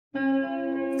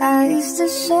I used to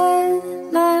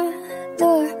shut my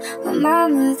door when my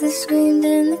mother screamed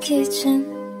in the kitchen.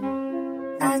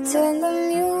 I turned the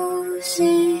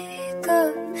music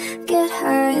up, get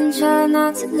high and try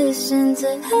not to listen to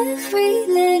every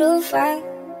little fight,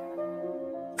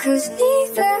 'cause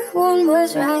neither one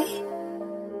was right.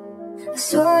 I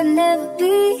swore I'd never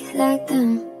be like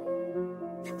them,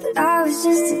 but I was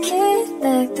just a kid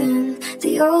back then.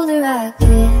 The older I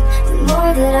get, the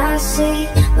more that I see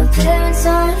my parents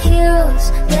aren't heroes,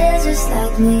 they're just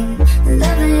like me. The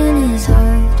loving is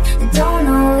hard, it don't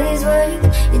always work.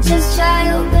 You just try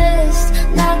your best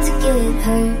not to get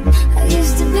hurt. I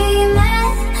used to be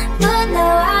mad, but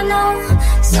now I know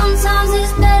sometimes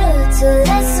it's better to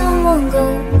let someone go.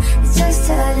 It just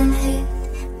hadn't hit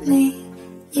me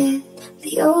yet.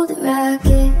 The older I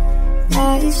get,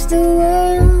 I used to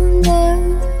wonder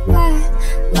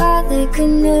why they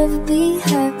could never be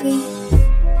happy.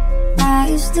 I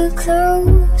used to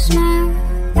close my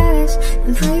eyes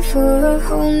and pray for a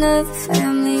whole nother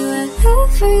family where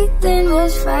everything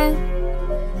was fine,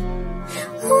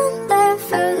 one that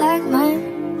felt like mine.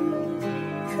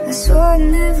 I swore I'd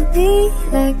never be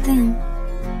like them,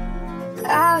 but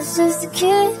I was just a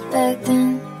kid back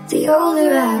then. The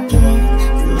older I get,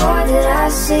 the more that I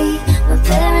see my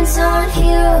parents aren't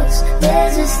heroes,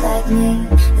 they're just like me.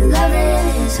 The loving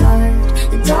is hard,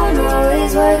 it don't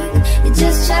always work. You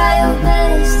just try your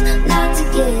best not to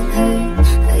get hurt.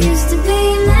 I used to be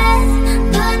mad,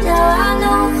 but now I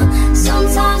know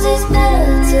sometimes it's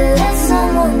better to let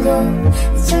someone go.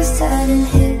 It just hadn't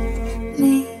hit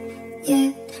me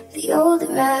yet. The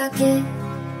older I get.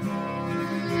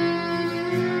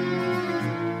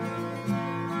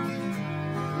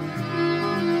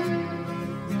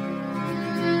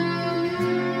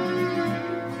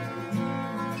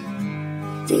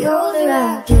 The older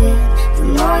I get, the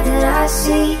more that I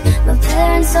see my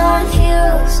parents aren't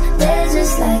heroes, they're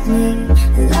just like me.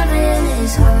 The loving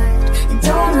is hard, it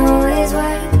don't always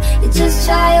work. You just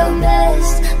try your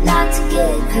best not to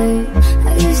get hurt.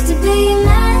 I used to be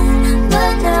mad,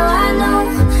 but now I know